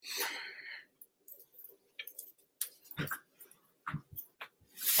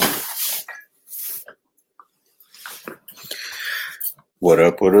What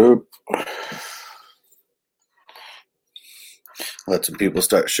up, what up? Let some people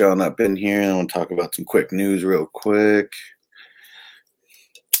start showing up in here. I want to talk about some quick news real quick.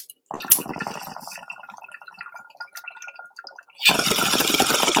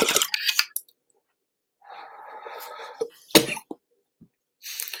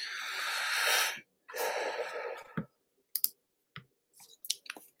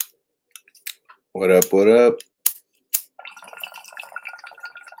 What up, what up?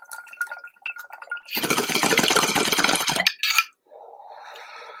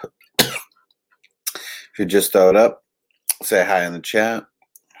 If you just throw it up, say hi in the chat.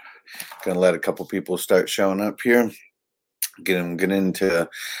 Gonna let a couple people start showing up here. Get into a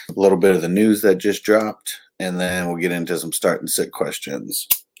little bit of the news that just dropped, and then we'll get into some start and sit questions.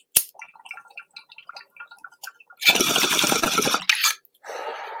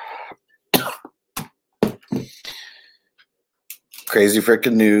 Crazy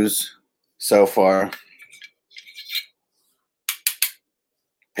freaking news so far.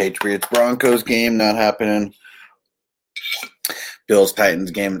 Patriots Broncos game not happening. Bills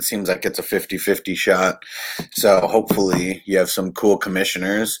Titans game, it seems like it's a 50-50 shot. So hopefully you have some cool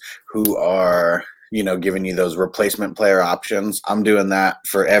commissioners who are, giving you those replacement player options. I'm doing that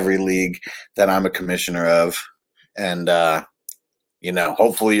for every league that I'm a commissioner of. And,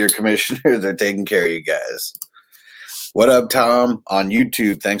 hopefully your commissioners are taking care of you guys. What up, Tom, on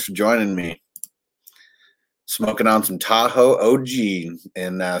YouTube? Thanks for joining me. Smoking on some Tahoe OG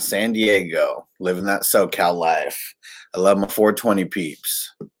in San Diego, living that SoCal life. I love my 420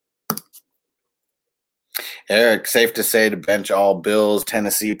 peeps. Eric, safe to say to bench all Bills,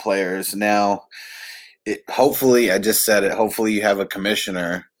 Tennessee players. Now, hopefully, I just said it, hopefully you have a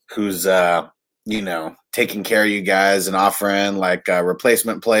commissioner who's, taking care of you guys and offering like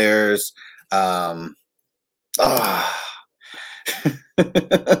replacement players.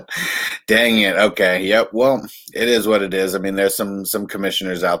 Dang it. Okay. Yep. Well, it is what it is. I mean, there's some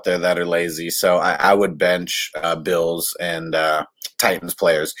commissioners out there that are lazy. So I would bench Bills and Titans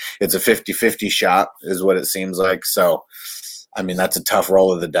players. It's a 50-50 shot is what it seems like. So, I mean, that's a tough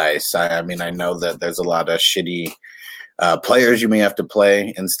roll of the dice. I mean, I know that there's a lot of shitty players you may have to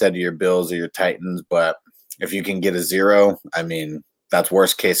play instead of your Bills or your Titans. But if you can get a zero, I mean, that's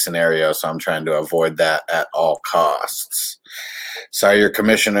worst case scenario. So I'm trying to avoid that at all costs. Sorry, your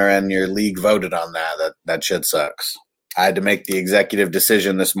commissioner and your league voted on that. That shit sucks. I had to make the executive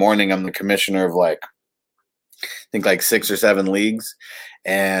decision this morning. I'm the commissioner of I think 6 or 7 leagues.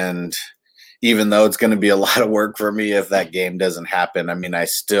 And even though it's going to be a lot of work for me if that game doesn't happen, I mean, I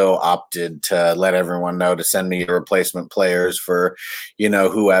still opted to let everyone know to send me replacement players for,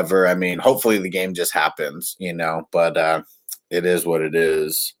 whoever. I mean, hopefully the game just happens, but it is what it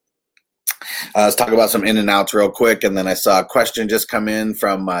is. Let's talk about some in and outs real quick, and then I saw a question just come in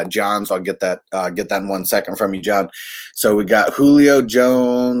from John, so I'll get that in 1 second from you, John. So we got Julio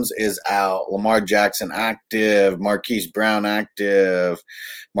Jones is out, Lamar Jackson active, Marquise Brown active,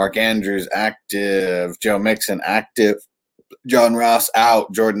 Mark Andrews active, Joe Mixon active, John Ross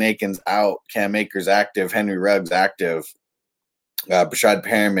out, Jordan Akins out, Cam Akers active, Henry Ruggs active. Brashad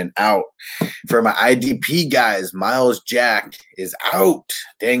Perriman out. For my IDP guys, Miles Jack is out.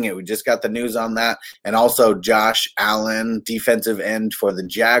 Dang it, we just got the news on that. And also Josh Allen, defensive end for the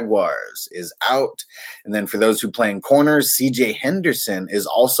Jaguars, is out. And then for those who play in corners, CJ Henderson is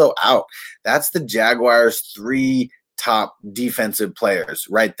also out. That's the Jaguars' 3 top defensive players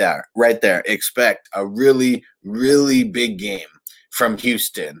right there. Expect a really, really big game from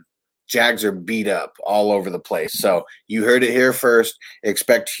Houston. Jags are beat up all over the place. So you heard it here first.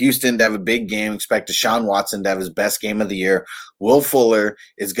 Expect Houston to have a big game. Expect Deshaun Watson to have his best game of the year. Will Fuller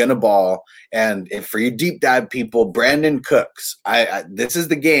is going to ball. And if for you deep dive people, Brandon Cooks, this is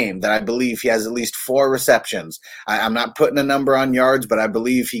the game that I believe he has at least 4 receptions. I'm not putting a number on yards, but I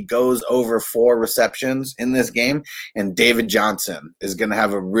believe he goes over 4 receptions in this game. And David Johnson is going to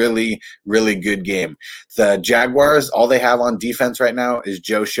have a really, really good game. The Jaguars, all they have on defense right now is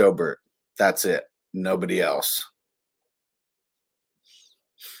Joe Schobert. That's it. Nobody else.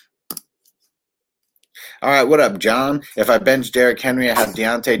 All right, what up, John? If I bench Derrick Henry, I have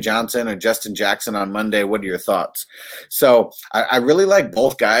Deontay Johnson or Justin Jackson on Monday. What are your thoughts? So I really like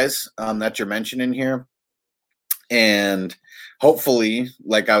both guys that you're mentioning here. And hopefully,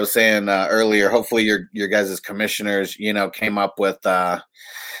 like I was saying earlier, hopefully your guys' commissioners, came up with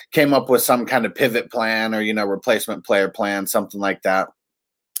some kind of pivot plan or, replacement player plan, something like that.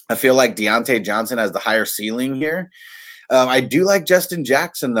 I feel like Deontay Johnson has the higher ceiling here. I do like Justin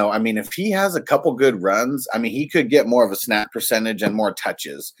Jackson, though. I mean, if he has a couple good runs, I mean, he could get more of a snap percentage and more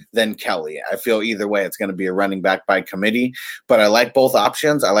touches than Kelly. I feel either way, it's going to be a running back by committee. But I like both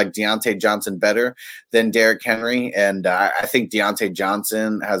options. I like Deontay Johnson better than Derrick Henry. And I think Deontay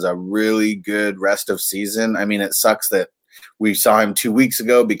Johnson has a really good rest of season. I mean, it sucks that we saw him 2 weeks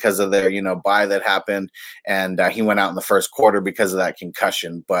ago because of their, bye that happened, and he went out in the first quarter because of that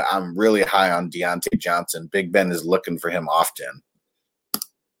concussion. But I'm really high on Deontay Johnson. Big Ben is looking for him often.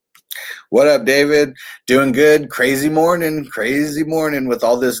 What up, David? Doing good. Crazy morning with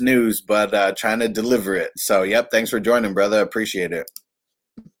all this news, but trying to deliver it. So, yep, thanks for joining, brother. Appreciate it.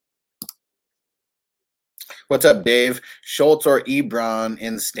 What's up, Dave? Schultz or Ebron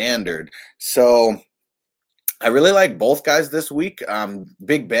in standard? So I really like both guys this week.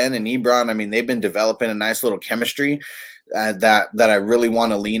 Big Ben and Ebron, I mean, they've been developing a nice little chemistry that I really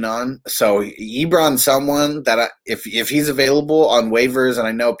want to lean on. So Ebron's someone that if he's available on waivers, and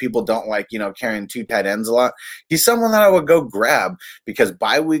I know people don't like, carrying two tight ends a lot, he's someone that I would go grab because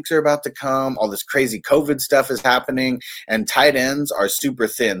bye weeks are about to come. All this crazy COVID stuff is happening, and tight ends are super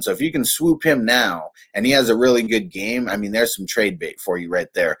thin. So if you can swoop him now and he has a really good game, I mean, there's some trade bait for you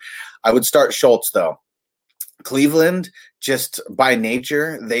right there. I would start Schultz, though. Cleveland, just by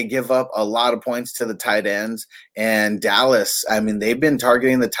nature, they give up a lot of points to the tight ends. And Dallas, I mean, they've been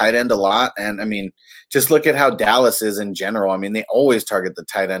targeting the tight end a lot. And, I mean, just look at how Dallas is in general. I mean, they always target the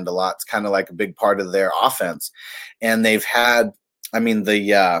tight end a lot. It's kind of like a big part of their offense. And they've had, I mean,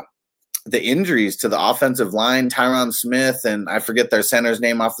 the injuries to the offensive line, Tyron Smith, and I forget their center's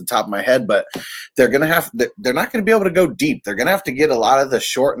name off the top of my head, but they're not going to be able to go deep. They're going to have to get a lot of the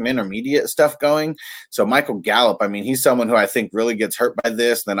short and intermediate stuff going. So Michael Gallup, I mean, he's someone who I think really gets hurt by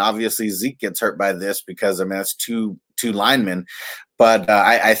this. Then obviously Zeke gets hurt by this because, I mean, that's two linemen. But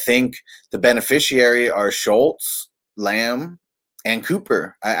I think the beneficiary are Schultz, Lamb, and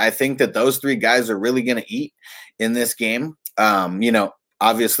Cooper. I think that those three guys are really going to eat in this game.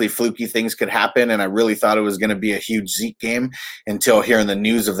 Obviously, fluky things could happen, and I really thought it was going to be a huge Zeke game until hearing the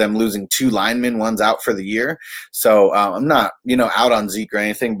news of them losing two linemen. One's out for the year. So I'm not, out on Zeke or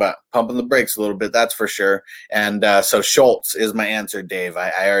anything, but pumping the brakes a little bit, that's for sure. And so Schultz is my answer, Dave.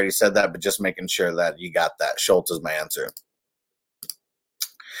 I already said that, but just making sure that you got that. Schultz is my answer.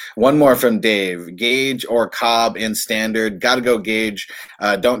 One more from Dave. Gage or Cobb in standard? Got to go Gage.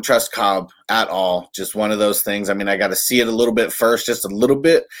 Don't trust Cobb at all. Just one of those things. I mean, I got to see it a little bit first, just a little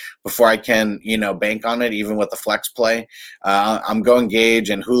bit, before I can, bank on it, even with the flex play. I'm going Gage,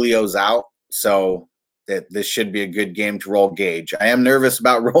 and Julio's out, so this should be a good game to roll Gage. I am nervous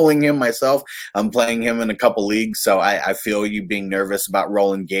about rolling him myself. I'm playing him in a couple leagues, so I feel you being nervous about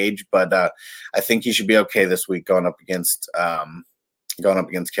rolling Gage, but I think he should be okay this week going up against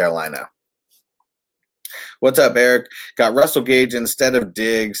Carolina. What's up, Eric? Got Russell Gage instead of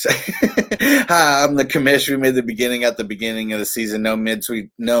Diggs. Hi, I'm the commissioner. We made the beginning at the beginning of the season. No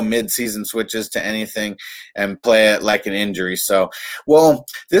mid-season switches to anything, and play it like an injury. So, well,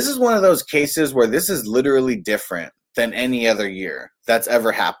 this is one of those cases where this is literally different than any other year that's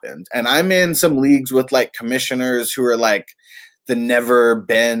ever happened. And I'm in some leagues with like commissioners who are like the never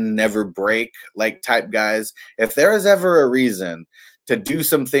bend, never break like type guys. If there is ever a reason to do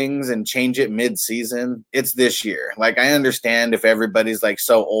some things and change it mid-season, it's this year. Like, I understand if everybody's like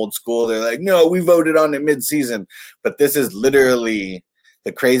so old school, they're like, no, we voted on it mid-season. But this is literally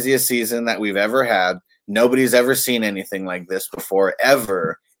the craziest season that we've ever had. Nobody's ever seen anything like this before,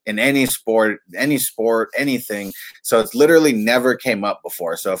 ever, in any sport, anything. So it's literally never came up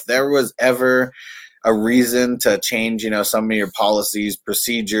before. So if there was ever a reason to change, some of your policies,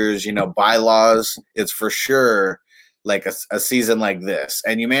 procedures, bylaws, it's for sure like a season like this.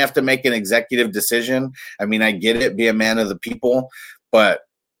 And you may have to make an executive decision. I mean, I get it, be a man of the people, but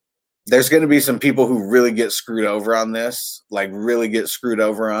there's going to be some people who really get screwed over on this, like really get screwed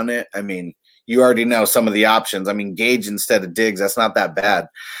over on it. I mean, you already know some of the options. I mean, Gage instead of Diggs, that's not that bad.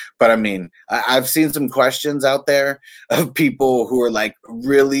 But I mean, I've seen some questions out there of people who are like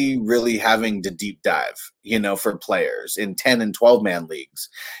really, really having to deep dive, for players in 10 and 12-man leagues,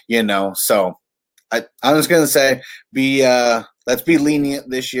 So I'm just going to say, let's be lenient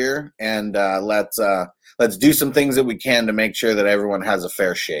this year, and let's do some things that we can to make sure that everyone has a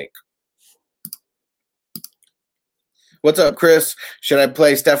fair shake. What's up, Chris? Should I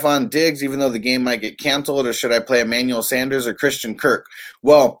play Stephon Diggs even though the game might get canceled, or should I play Emmanuel Sanders or Christian Kirk?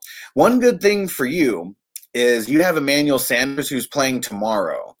 Well, one good thing for you is you have Emmanuel Sanders who's playing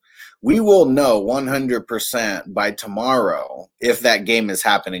tomorrow. We will know 100% by tomorrow if that game is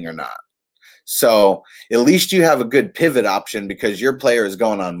happening or not. So at least you have a good pivot option because your player is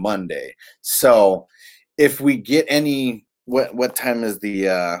going on Monday. So if we get any what time is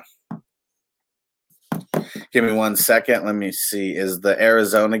the give me 1 second. Let me see. Is the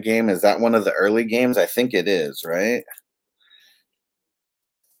Arizona game, is that one of the early games? I think it is, right?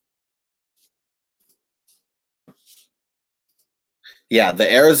 Yeah,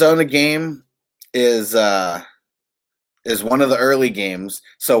 the Arizona game is one of the early games.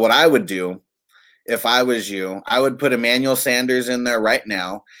 So what I would do if I was you, I would put Emmanuel Sanders in there right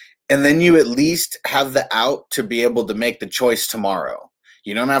now, and then you at least have the out to be able to make the choice tomorrow.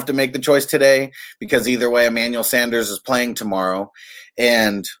 You don't have to make the choice today because either way, Emmanuel Sanders is playing tomorrow,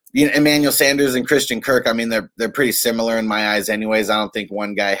 and Emmanuel Sanders and Christian Kirk. I mean, they're pretty similar in my eyes, anyways. I don't think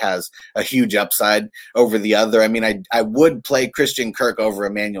one guy has a huge upside over the other. I mean, I would play Christian Kirk over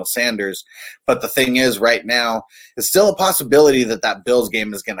Emmanuel Sanders, but the thing is, right now, it's still a possibility that that Bills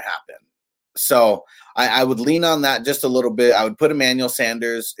game is going to happen. So I would lean on that just a little bit. I would put Emmanuel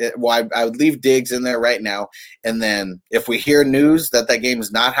Sanders. I would leave Diggs in there right now. And then if we hear news that that game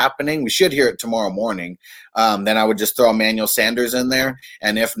is not happening, we should hear it tomorrow morning. Then I would just throw Emmanuel Sanders in there.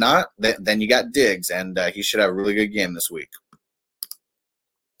 And if not, then you got Diggs. And he should have a really good game this week.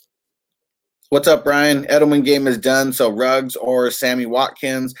 What's up, Brian? Edelman game is done. So Ruggs or Sammy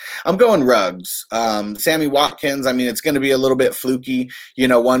Watkins? I'm going Ruggs. Sammy Watkins, I mean, it's going to be a little bit fluky,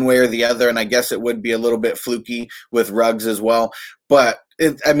 one way or the other. And I guess it would be a little bit fluky with Ruggs as well. But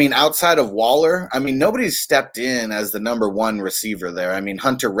outside of Waller, nobody's stepped in as the number one receiver there.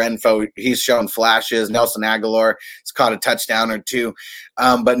 Hunter Renfrow, he's shown flashes. Nelson Aguilar has caught a touchdown or two.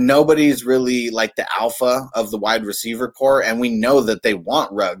 But nobody's really like the alpha of the wide receiver core. And we know that they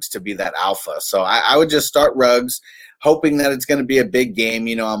want Ruggs to be that alpha. So I would just start Ruggs, hoping that it's going to be a big game,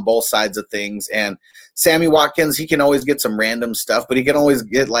 on both sides of things. And Sammy Watkins, he can always get some random stuff, but he can always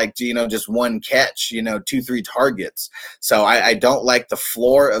get just one catch, 2-3 targets. So I don't like the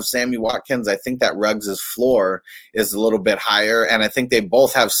floor of Sammy Watkins. I think that Ruggs' floor is a little bit higher, and I think they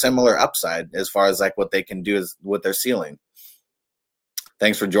both have similar upside as far as what they can do is with their ceiling.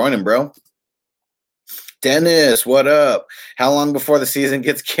 Thanks for joining, bro. Dennis, what up? How long before the season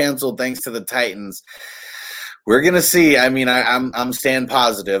gets canceled thanks to the Titans? We're gonna see. I'm staying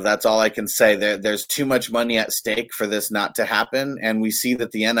positive. That's all I can say. There's too much money at stake for this not to happen, and we see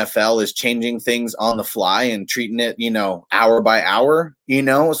that the NFL is changing things on the fly and treating it, hour by hour.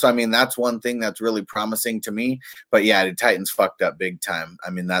 So that's one thing that's really promising to me. But yeah, the Titans fucked up big time.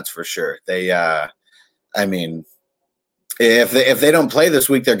 That's for sure. They, if they don't play this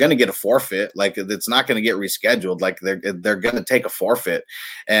week, they're going to get a forfeit. It's not going to get rescheduled. They're going to take a forfeit,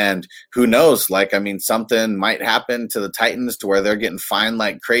 and who knows? Something might happen to the Titans to where they're getting fined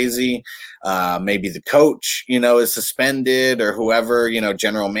like crazy. Maybe the coach, is suspended, or whoever,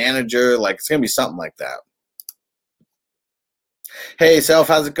 general manager. It's going to be something like that. Hey, Self,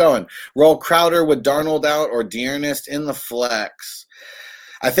 how's it going? Roll Crowder with Darnold out or Dearness in the flex.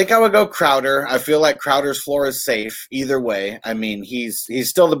 I think I would go Crowder. I feel like Crowder's floor is safe either way. He's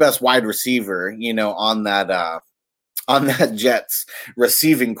still the best wide receiver, on that Jets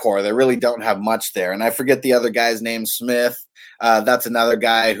receiving core. They really don't have much there. And I forget the other guy's name, Smith. That's another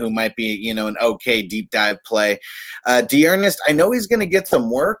guy who might be, an okay deep dive play. Dearness, I know he's going to get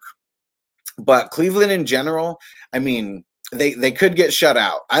some work, but Cleveland in general, they could get shut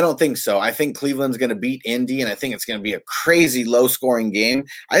out. I don't think so. I think Cleveland's going to beat Indy, and I think it's going to be a crazy low-scoring game.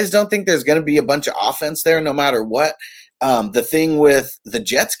 I just don't think there's going to be a bunch of offense there no matter what. The thing with the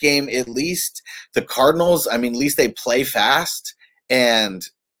Jets game, at least the Cardinals, at least they play fast. And,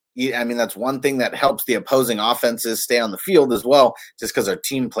 that's one thing that helps the opposing offenses stay on the field as well, just because our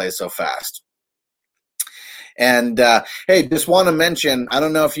team plays so fast. And, hey, just want to mention, I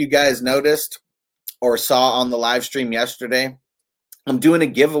don't know if you guys noticed or saw on the live stream yesterday, I'm doing a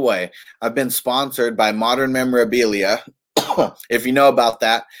giveaway. I've been sponsored by Modern Memorabilia. If you know about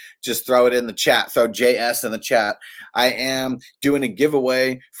that, just throw it in the chat. Throw JS in the chat. I am doing a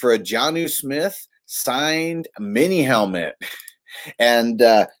giveaway for a Jonnu Smith signed mini helmet. And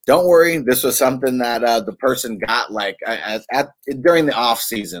don't worry, this was something that the person got during the off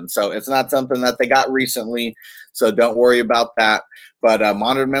season. So it's not something that they got recently. So don't worry about that. But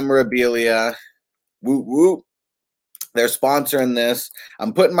Modern Memorabilia, whoop, whoop. They're sponsoring this.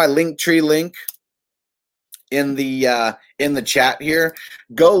 I'm putting my Linktree link in the chat here.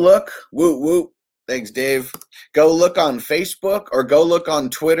 Go look. Whoop, whoop. Thanks, Dave. Go look on Facebook or go look on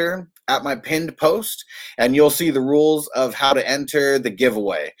Twitter at my pinned post, and you'll see the rules of how to enter the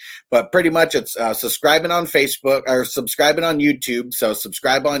giveaway. But pretty much it's subscribing on Facebook or subscribing on YouTube. So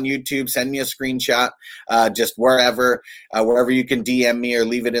subscribe on YouTube, send me a screenshot, just wherever you can DM me or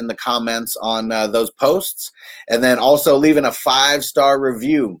leave it in the comments on those posts. And then also leaving a 5-star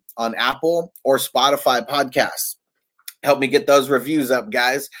review on Apple or Spotify podcasts. Help me get those reviews up,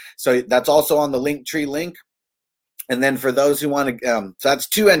 guys. So that's also on the Linktree link. And then for those who want to, so that's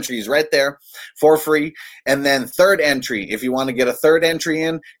 2 entries right there for free. And then third entry, if you want to get a third entry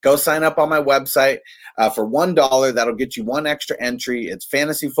in, go sign up on my website for $1. That'll get you 1 extra entry. It's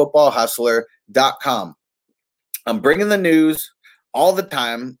fantasyfootballhustler.com. I'm bringing the news all the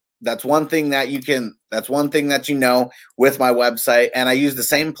time. That's one thing that you know with my website. And I use the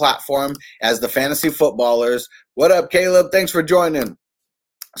same platform as the fantasy footballers. What up, Caleb? Thanks for joining.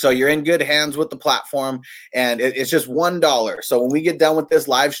 So you're in good hands with the platform, and it's just $1. So when we get done with this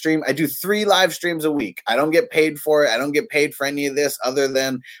live stream, I do 3 live streams a week. I don't get paid for it. I don't get paid for any of this other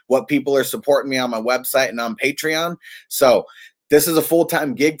than what people are supporting me on my website and on Patreon. So this is a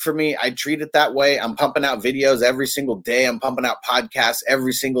full-time gig for me. I treat it that way. I'm pumping out videos every single day. I'm pumping out podcasts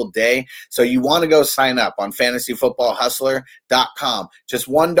every single day. So you want to go sign up on fantasyfootballhustler.com. Just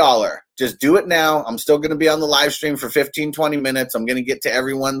 $1. Just do it now. I'm still going to be on the live stream for 15, 20 minutes. I'm going to get to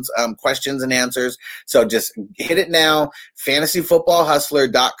everyone's questions and answers. So just hit it now,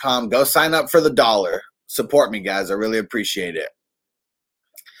 fantasyfootballhustler.com. Go sign up for the $1. Support me, guys. I really appreciate it.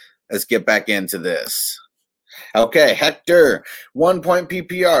 Let's get back into this. Okay, Hector, 1 point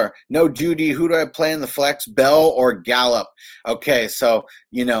PPR. No Judy. Who do I play in the flex, Bell or Gallup? Okay, so,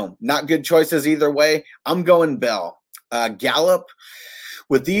 not good choices either way. I'm going Bell. Gallup,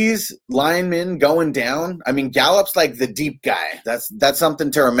 with these linemen going down, Gallup's like the deep guy. That's something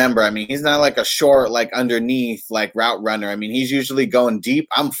to remember. He's not like a short, like underneath, like route runner. He's usually going deep.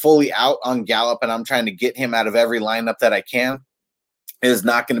 I'm fully out on Gallup, and I'm trying to get him out of every lineup that I can. It is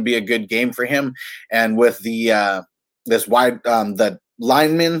not going to be a good game for him. And with the the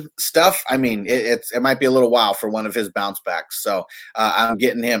lineman stuff, it might be a little while for one of his bounce backs. So I'm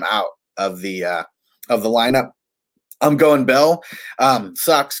getting him out of the lineup. I'm going Bell.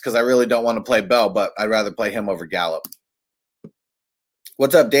 Sucks because I really don't want to play Bell, but I'd rather play him over Gallup.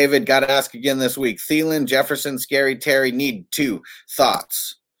 What's up, David? Got to ask again this week. Thielen, Jefferson, Scary Terry, need 2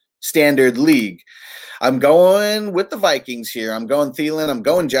 thoughts. Standard league. I'm going with the Vikings here. I'm going Thielen. I'm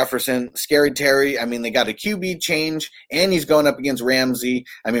going Jefferson. Scary Terry. They got a QB change, and he's going up against Ramsey.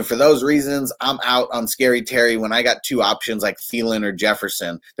 For those reasons, I'm out on Scary Terry when I got 2 options like Thielen or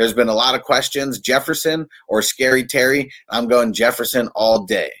Jefferson. There's been a lot of questions, Jefferson or Scary Terry. I'm going Jefferson all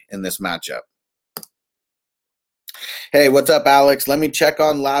day in this matchup. Hey, what's up, Alex? Let me check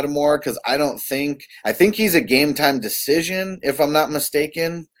on Lattimore because I think he's a game time decision, if I'm not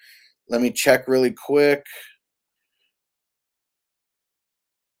mistaken. Let me check really quick.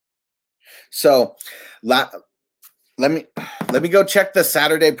 So, let me go check the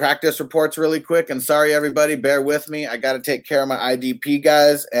Saturday practice reports really quick. And sorry, everybody, bear with me. I got to take care of my IDP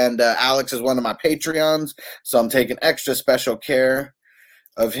guys, and Alex is one of my Patreons, so I'm taking extra special care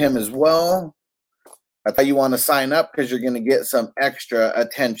of him as well. I thought you want to sign up because you're going to get some extra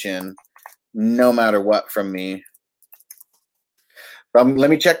attention no matter what from me. Let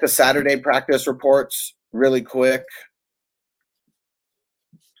me check the Saturday practice reports really quick.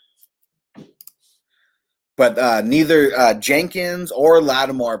 But neither Jenkins or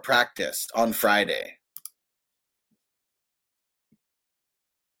Lattimore practiced on Friday.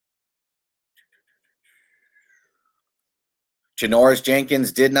 Janoris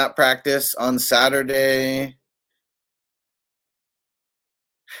Jenkins did not practice on Saturday.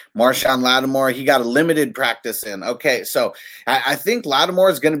 Marshawn Lattimore, he got a limited practice in. Okay, so I think Lattimore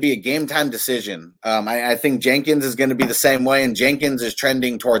is going to be a game-time decision. I think Jenkins is going to be the same way, and Jenkins is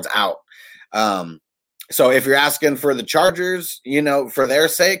trending towards out. So if you're asking for the Chargers, for their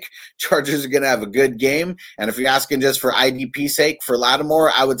sake, Chargers are going to have a good game. And if you're asking just for IDP sake for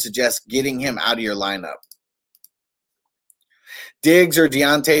Lattimore, I would suggest getting him out of your lineup. Diggs or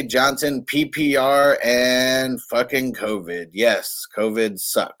Deontay Johnson, PPR, and fucking COVID. Yes, COVID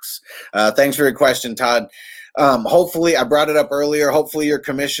sucks. Thanks for your question, Todd. Hopefully, I brought it up earlier. Hopefully your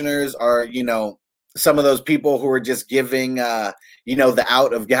commissioners are, some of those people who are just giving, the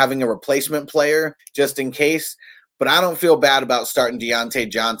out of having a replacement player just in case. But I don't feel bad about starting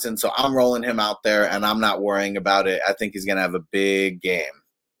Deontay Johnson, so I'm rolling him out there, and I'm not worrying about it. I think he's going to have a big game.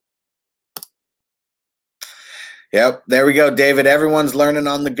 Yep, there we go, David. Everyone's learning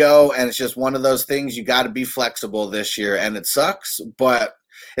on the go, and it's just one of those things. You got to be flexible this year, and it sucks, but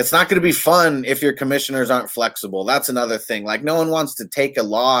it's not going to be fun if your commissioners aren't flexible. That's another thing. Like, no one wants to take a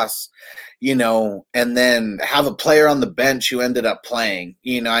loss, and then have a player on the bench who ended up playing,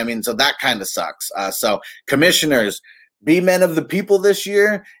 so that kind of sucks. So commissioners, be men of the people this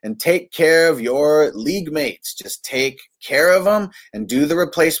year and take care of your league mates. Just take care of them and do the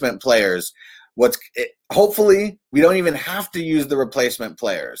replacement players. Hopefully we don't even have to use the replacement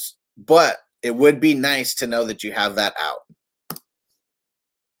players, but it would be nice to know that you have that out.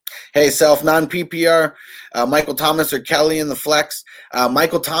 Hey, self non-PPR, Michael Thomas or Kelly in the flex.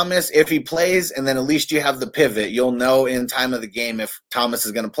 Michael Thomas, if he plays, and then at least you have the pivot, you'll know in time of the game if Thomas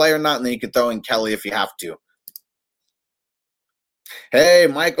is going to play or not, and then you can throw in Kelly if you have to. Hey,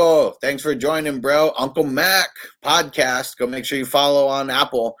 Michael, thanks for joining, bro. Uncle Mac podcast. Go make sure you follow on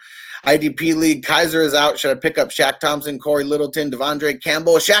Apple. IDP League, Kaiser is out. Should I pick up Shaq Thompson, Corey Littleton, Devondre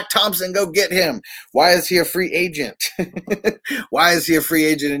Campbell? Shaq Thompson, go get him. Why is he a free agent? Why is he a free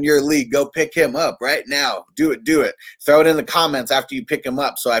agent in your league? Go pick him up right now. Do it. Throw it in the comments after you pick him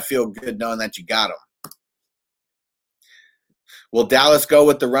up so I feel good knowing that you got him. Will Dallas go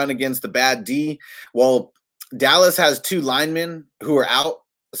with the run against the bad D? Well, Dallas has 2 linemen who are out.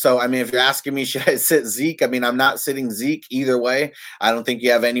 So, I mean, if you're asking me, should I sit Zeke? I mean, I'm not sitting Zeke either way. I don't think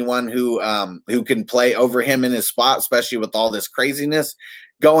you have anyone who can play over him in his spot, especially with all this craziness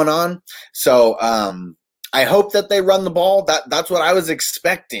going on. So, I hope that they run the ball. That's what I was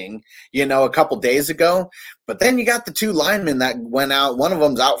expecting, a couple days ago. But then you got the 2 linemen that went out. One of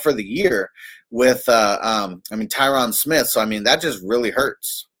them's out for the year with, Tyron Smith. So, I mean, that just really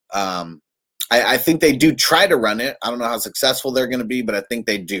hurts. I think they do try to run it. I don't know how successful they're going to be, but I think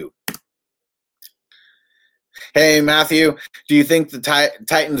they do. Hey, Matthew, do you think the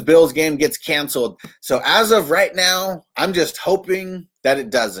Titans-Bills game gets canceled? So as of right now, I'm just hoping that it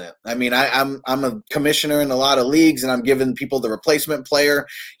doesn't. I mean, I'm a commissioner in a lot of leagues, and I'm giving people the replacement player,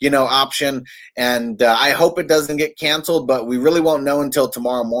 option. And I hope it doesn't get canceled, but we really won't know until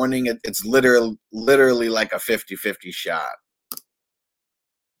tomorrow morning. It's literally like a 50-50 shot.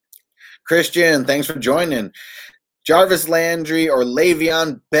 Christian, thanks for joining. Jarvis Landry or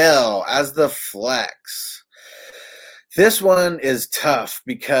Le'Veon Bell as the flex. This one is tough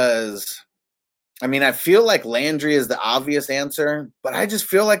because, I feel like Landry is the obvious answer, but I just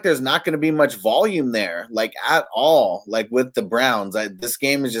feel like there's not going to be much volume there, like at all, like with the Browns. This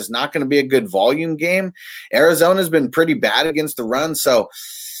game is just not going to be a good volume game. Arizona's been pretty bad against the run, so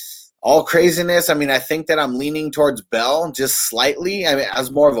all craziness. I think that I'm leaning towards Bell just slightly.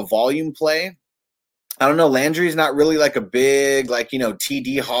 As more of a volume play. I don't know. Landry's not really like a big,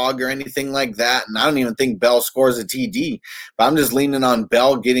 TD hog or anything like that. And I don't even think Bell scores a TD. But I'm just leaning on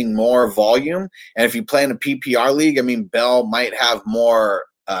Bell getting more volume. And if you play in a PPR league, Bell might have more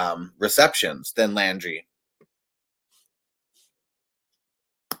receptions than Landry.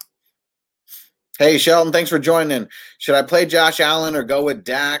 Hey, Shelton, thanks for joining. Should I play Josh Allen or go with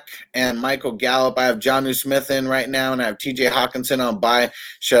Dak and Michael Gallup? I have Jonnu Smith in right now, and I have TJ Hawkinson on bye.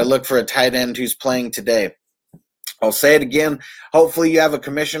 Should I look for a tight end who's playing today? I'll say it again. Hopefully you have a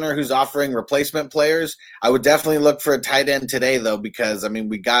commissioner who's offering replacement players. I would definitely look for a tight end today, though, because,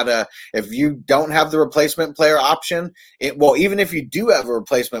 if you don't have the replacement player option, even if you do have a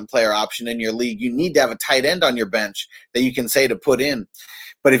replacement player option in your league, you need to have a tight end on your bench that you can say to put in.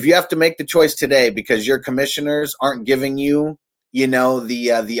 But if you have to make the choice today because your commissioners aren't giving you,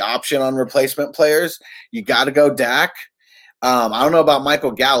 the option on replacement players, you got to go Dak. I don't know about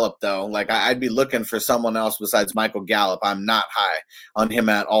Michael Gallup, though. I'd be looking for someone else besides Michael Gallup. I'm not high on him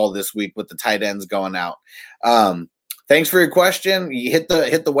at all this week with the tight ends going out. Thanks for your question. You hit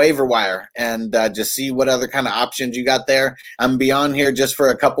the waiver wire and just see what other kind of options you got there. I'm beyond here just for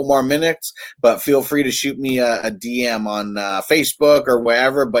a couple more minutes, but feel free to shoot me a DM on Facebook or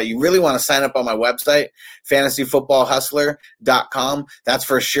wherever. But you really want to sign up on my website, fantasyfootballhustler.com. That's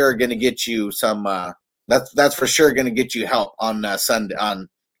for sure going to get you some. That's for sure going to get you help on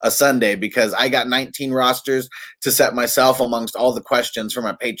Sunday because I got 19 rosters to set myself amongst all the questions for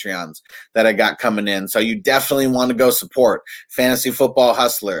my Patreons that I got coming in. So you definitely want to go support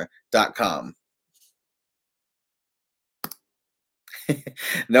fantasyfootballhustler.com.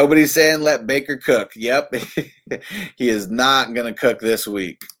 Nobody's saying let Baker cook. Yep. He is not going to cook this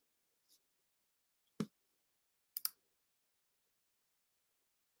week.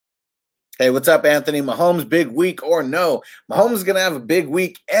 Hey, what's up, Anthony? Mahomes, big week or no? Mahomes is going to have a big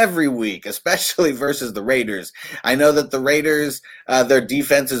week every week, especially versus the Raiders. I know that the Raiders, their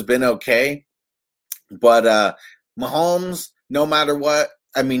defense has been okay, but Mahomes, no matter what,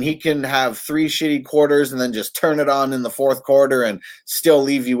 he can have 3 shitty quarters and then just turn it on in the fourth quarter and still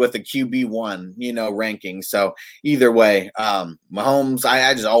leave you with a QB1, ranking. So either way, Mahomes,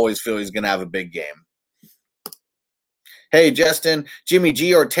 I just always feel he's going to have a big game. Hey, Justin, Jimmy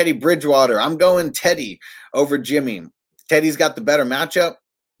G or Teddy Bridgewater? I'm going Teddy over Jimmy. Teddy's got the better matchup.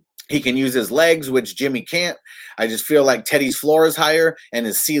 He can use his legs, which Jimmy can't. I just feel like Teddy's floor is higher and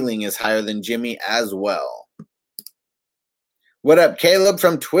his ceiling is higher than Jimmy as well. What up, Caleb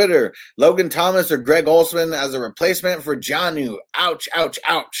from Twitter? Logan Thomas or Greg Olsen as a replacement for Jonnu? Ouch, ouch,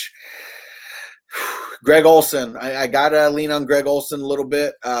 ouch. Greg Olsen. I gotta lean on Greg Olsen a little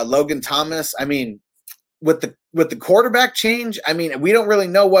bit. Logan Thomas. I mean, with the quarterback change, I mean, we don't really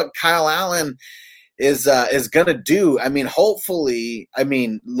know what Kyle Allen is gonna do. I mean, hopefully, I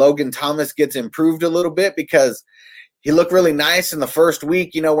mean, Logan Thomas gets improved a little bit because he looked really nice in the first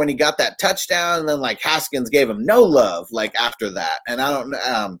week, when he got that touchdown, and then like Haskins gave him no love like after that. And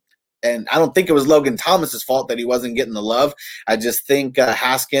I don't think it was Logan Thomas's fault that he wasn't getting the love. I just think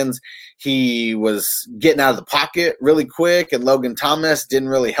Haskins, he was getting out of the pocket really quick, and Logan Thomas didn't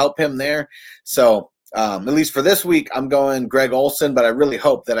really help him there. So at least for this week, I'm going Greg Olsen, but I really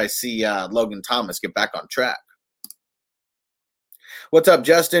hope that I see Logan Thomas get back on track. What's up,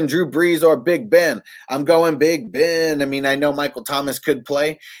 Justin? Drew Brees or Big Ben? I'm going Big Ben. I mean, I know Michael Thomas could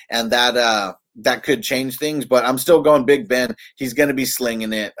play, and that could change things, but I'm still going Big Ben. He's going to be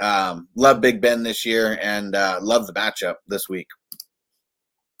slinging it. Love Big Ben this year, and love the matchup this week.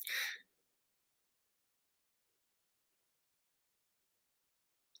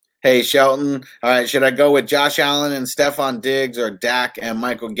 Hey, Shelton. All right, should I go with Josh Allen and Stephon Diggs or Dak and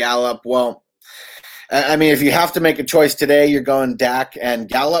Michael Gallup? Well, I mean, if you have to make a choice today, you're going Dak and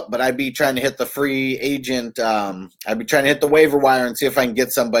Gallup, but I'd be trying to hit the free agent. I'd be trying to hit the waiver wire and see if I can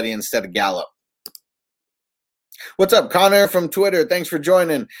get somebody instead of Gallup. What's up, Connor from Twitter? Thanks for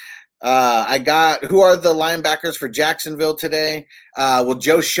joining. Who are the linebackers for Jacksonville today? Well,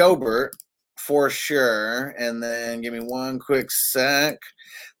 Joe Schobert for sure. And then give me one quick sec.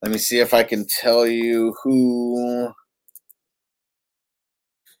 Let me see if I can tell you who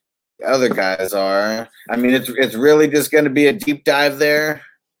the other guys are. I mean, it's really just going to be a deep dive there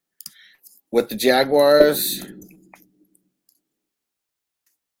with the Jaguars.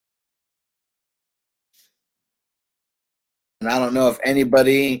 And I don't know if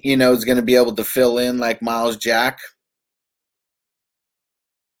anybody, is going to be able to fill in like Miles Jack.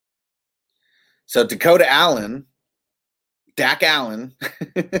 So Dakota Allen, Dak Allen,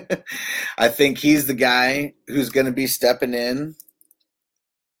 I think he's the guy who's going to be stepping in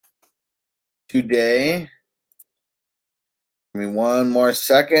today. Give me one more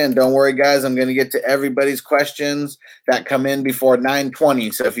second. Don't worry, guys. I'm going to get to everybody's questions that come in before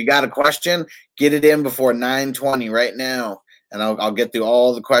 9:20. So if you got a question, get it in before 9:20 right now, and I'll get through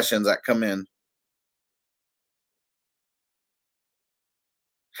all the questions that come in.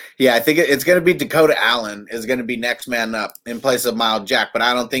 Yeah, I think it's going to be Dakota Allen is going to be next man up in place of Miles Jack, but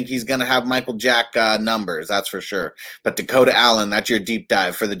I don't think he's going to have Michael Jack numbers, that's for sure. But Dakota Allen, that's your deep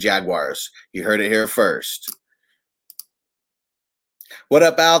dive for the Jaguars. You heard it here first. What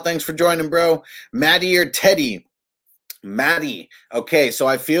up, Al? Thanks for joining, bro. Maddie or Teddy? Matty. Okay, so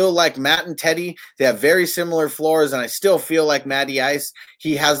I feel like Matt and Teddy, they have very similar floors, and I still feel like Matty Ice,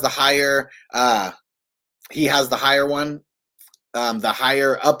 he has the higher one. The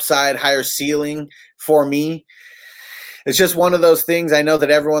higher upside, higher ceiling for me. It's just one of those things. I know that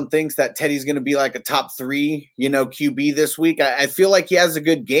everyone thinks that Teddy's going to be like a top 3, QB this week. I feel like he has a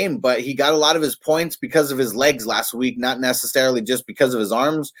good game, but he got a lot of his points because of his legs last week, not necessarily just because of his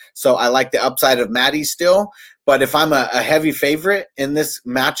arms. So I like the upside of Matty still. But if I'm a heavy favorite in this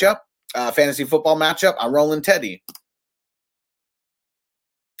matchup, fantasy football matchup, I'm rolling Teddy.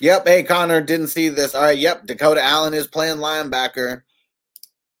 Yep. Hey, Connor, didn't see this. All right. Yep. Dakota Allen is playing linebacker.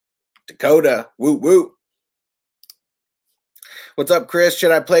 Dakota. Woo, woo. What's up, Chris? Should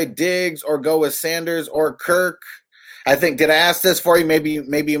I play Diggs or go with Sanders or Kirk? I think, did I ask this for you?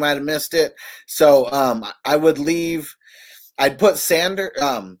 Maybe you might have missed it. So I would leave. I'd put Sanders.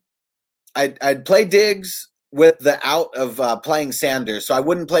 I'd play Diggs with the out of playing Sanders. So I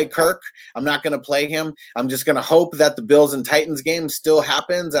wouldn't play Kirk. I'm not going to play him. I'm just going to hope that the Bills and Titans game still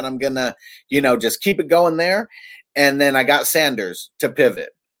happens, and I'm going to, just keep it going there. And then I got Sanders to pivot.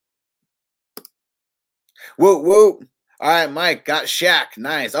 Woo, woo. All right, Mike, got Shaq.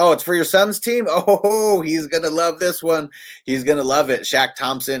 Nice. Oh, it's for your son's team? Oh, he's going to love this one. He's going to love it. Shaq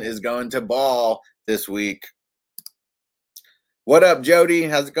Thompson is going to ball this week. What up, Jody?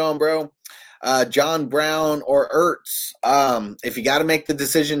 How's it going, bro? John Brown or Ertz. If you got to make the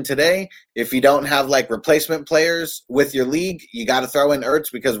decision today, if you don't have like replacement players with your league, you got to throw in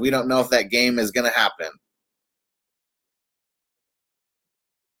Ertz because we don't know if that game is going to happen.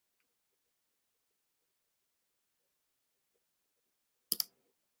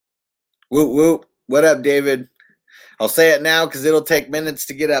 Whoop, whoop. What up, David? I'll say it now because it'll take minutes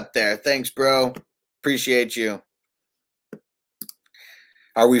to get up there. Thanks, bro. Appreciate you.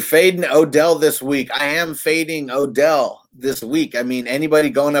 Are we fading Odell this week? I am fading Odell this week. I mean, anybody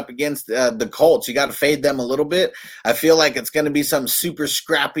going up against the Colts, you got to fade them a little bit. I feel like it's going to be some super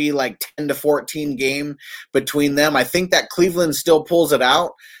scrappy, like 10-14 game between them. I think that Cleveland still pulls it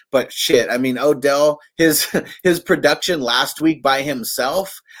out, But shit, I mean, Odell, his his production last week by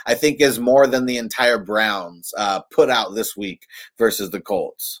himself, I think, is more than the entire Browns put out this week versus the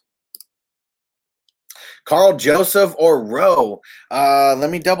Colts. Carl Joseph or Rowe? Let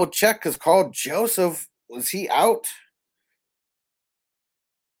me double check because Carl Joseph, was he out?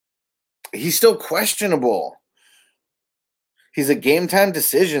 He's still questionable. He's a game time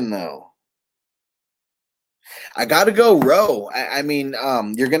decision though. I got to go Rowe. I mean,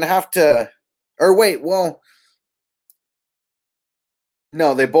 you're going to have to, or wait, well,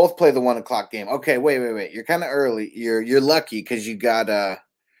 no, they both play the 1:00 game. Okay, wait. You're kind of early. You're lucky because you got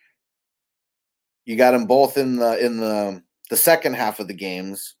them both in the second half of the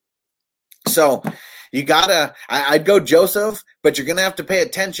games. So you gotta. I'd go Joseph, but you're gonna have to pay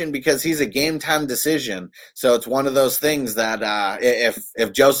attention because he's a game time decision. So it's one of those things that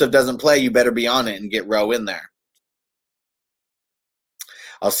if Joseph doesn't play, you better be on it and get Rowe in there.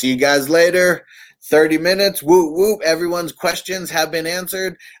 I'll see you guys later. 30 minutes. Whoop, whoop. Everyone's questions have been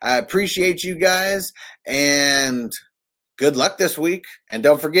answered. I appreciate you guys. And good luck this week. And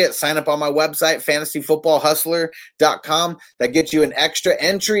don't forget, sign up on my website, fantasyfootballhustler.com. That gets you an extra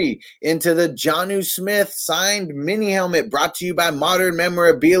entry into the Jonnu Smith signed mini helmet brought to you by Modern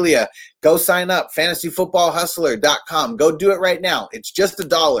Memorabilia. Go sign up, fantasyfootballhustler.com. Go do it right now. It's just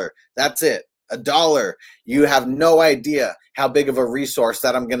 $1. That's it. $1. You have no idea how big of a resource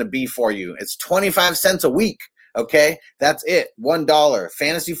that I'm going to be for you. It's 25 cents a week. Okay, that's it. $1.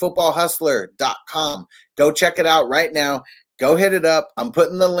 fantasyfootballhustler.com. Go check it out right now. Go hit it up. I'm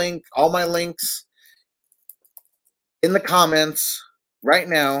putting the link, all my links in the comments right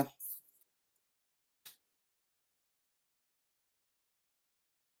now.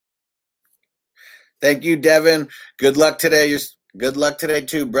 Thank you, Devin. Good luck today. Good luck today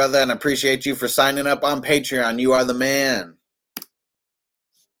too, brother, and I appreciate you for signing up on Patreon. You are the man.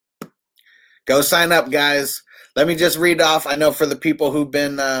 Go sign up, guys. Let me just read off. I know for the people who've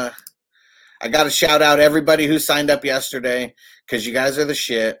been, I got to shout out everybody who signed up yesterday because you guys are the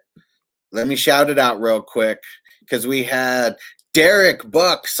shit. Let me shout it out real quick because we had Derek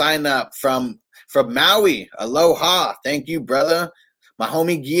Buck sign up from Maui. Aloha. Thank you, brother. My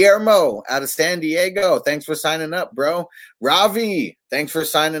homie Guillermo out of San Diego. Thanks for signing up, bro. Ravi, thanks for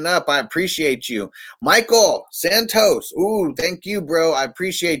signing up. I appreciate you. Michael Santos. Ooh, thank you, bro. I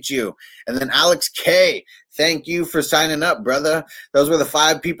appreciate you. And then Alex K. Thank you for signing up, brother. Those were the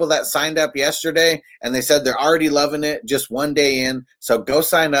 5 people that signed up yesterday, and they said they're already loving it just one day in. So go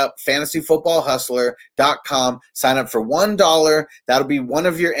sign up, fantasyfootballhustler.com. Sign up for $1. That'll be one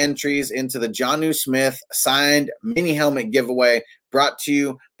of your entries into the Jonnu Smith signed mini helmet giveaway brought to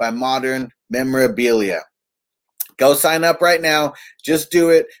you by Modern Memorabilia. Go sign up right now. Just do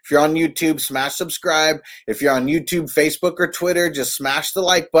it. If you're on YouTube, smash subscribe. If you're on YouTube, Facebook, or Twitter, just smash the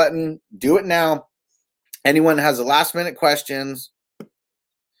like button. Do it now. Anyone has a last-minute questions,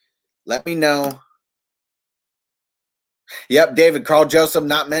 let me know. Yep, David, Carl Joseph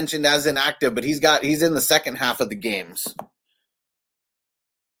not mentioned as inactive, but he's in the second half of the games.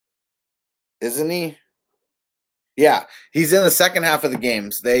 Isn't he? Yeah, he's in the second half of the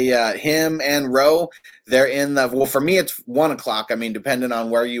games. They, him and Rowe, they're in the, well, for me, it's 1:00. I mean, depending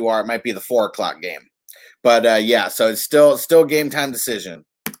on where you are, it might be the 4:00 game. But, yeah, so it's still game time decision.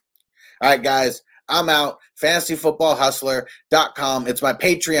 All right, guys, I'm out. fantasyfootballhustler.com. It's my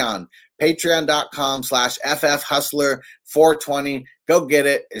Patreon, patreon.com/ffhustler420. Go get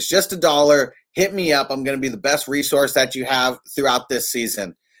it. It's just $1. Hit me up. I'm going to be the best resource that you have throughout this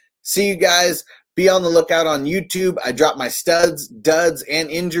season. See you guys. Be on the lookout on YouTube. I drop my studs, duds, and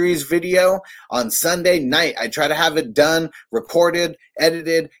injuries video on Sunday night. I try to have it done, recorded,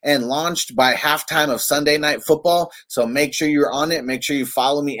 edited, and launched by halftime of Sunday Night Football. So make sure you're on it. Make sure you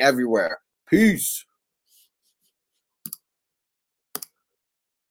follow me everywhere. Peace.